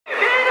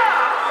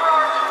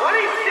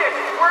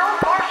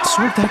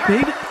sword that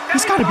big?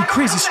 He's gotta be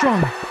crazy strong.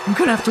 I'm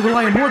gonna have to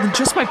rely on more than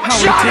just my power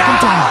to take him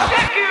down.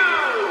 Deku!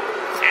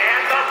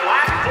 And the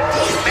Black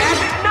Bull's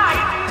Magic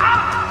Knight,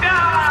 Asta!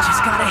 Just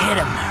gotta hit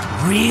him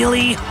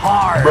really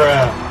hard.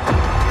 Bruh.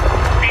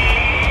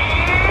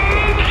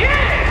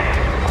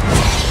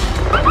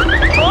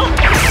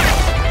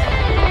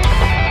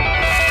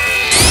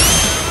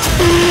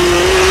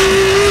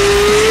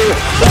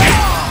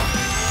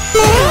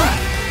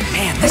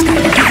 Man, this guy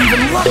doesn't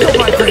even look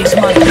like Grace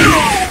money.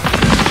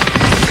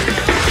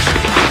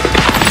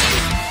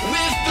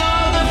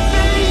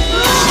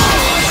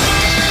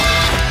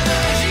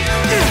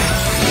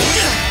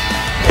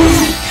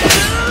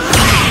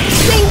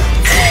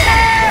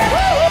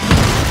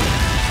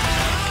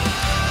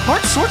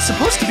 Bard's sword's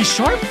supposed to be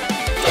sharp?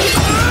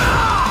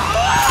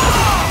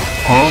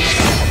 Huh?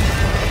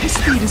 His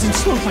speed isn't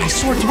slowed by his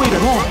sword's weight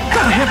at all.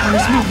 Gotta hamper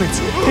his movements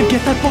and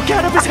get that book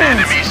out of his hands.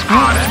 Enemy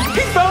spotted!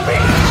 He found me!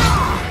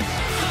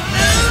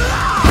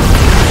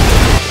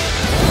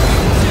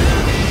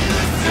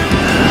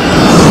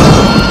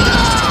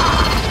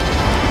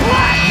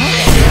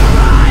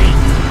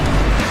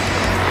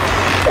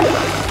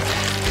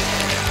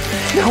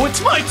 Now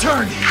it's my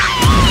turn!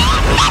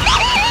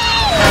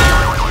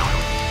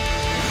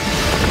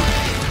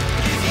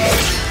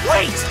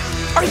 Wait!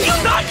 Are you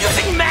not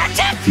using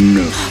magic?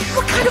 No.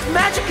 What kind of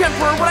magic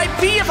emperor would I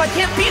be if I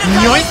can't beat a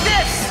guy like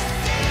this?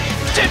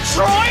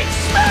 Detroit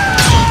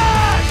Smash!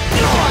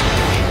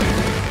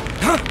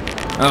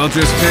 I'll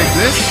just take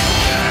this.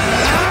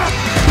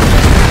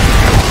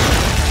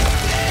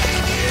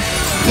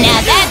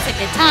 Now that's a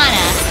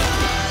katana.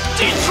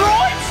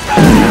 Detroit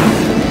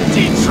Smash!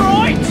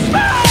 Detroit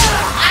Smash!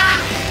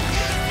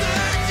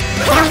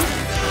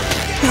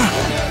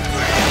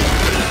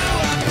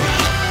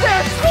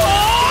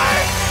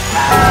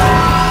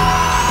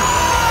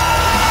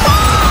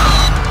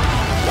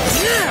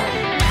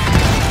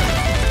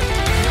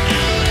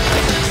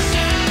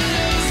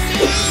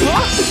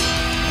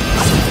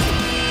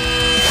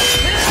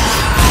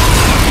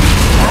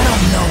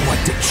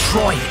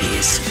 Detroit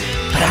is,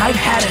 but I've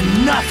had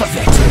enough of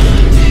it.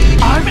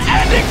 I'm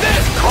ending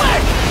this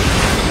quick!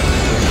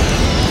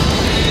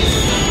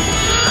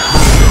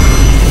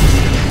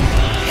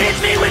 Hit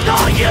me with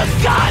all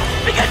you've got,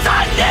 because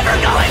I'm never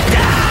going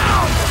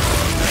down!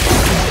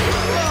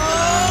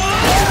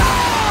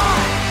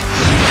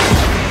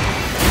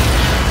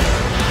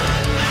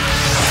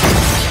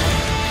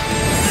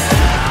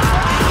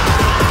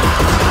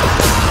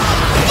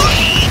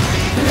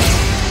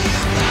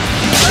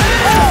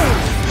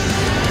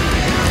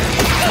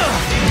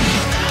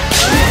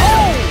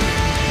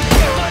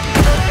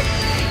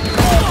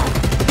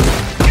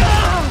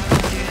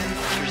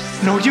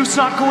 No use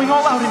not going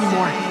all out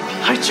anymore.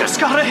 I just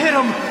gotta hit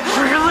him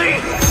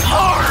really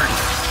hard.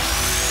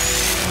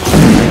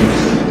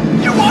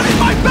 You wanted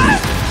my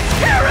best?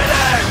 Here it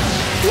is!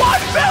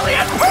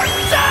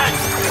 1,000,000%!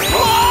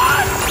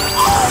 Plus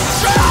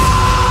Ultra!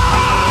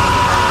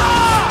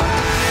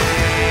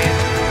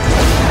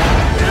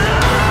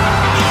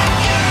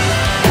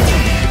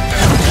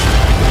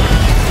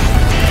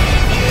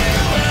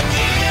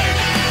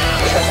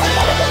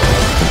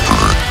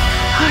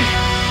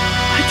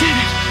 I did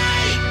it.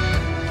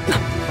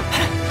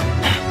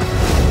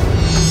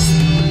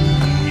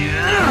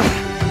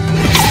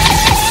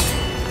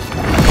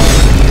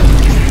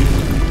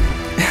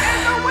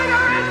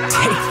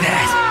 Take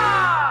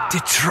that,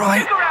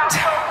 Detroit.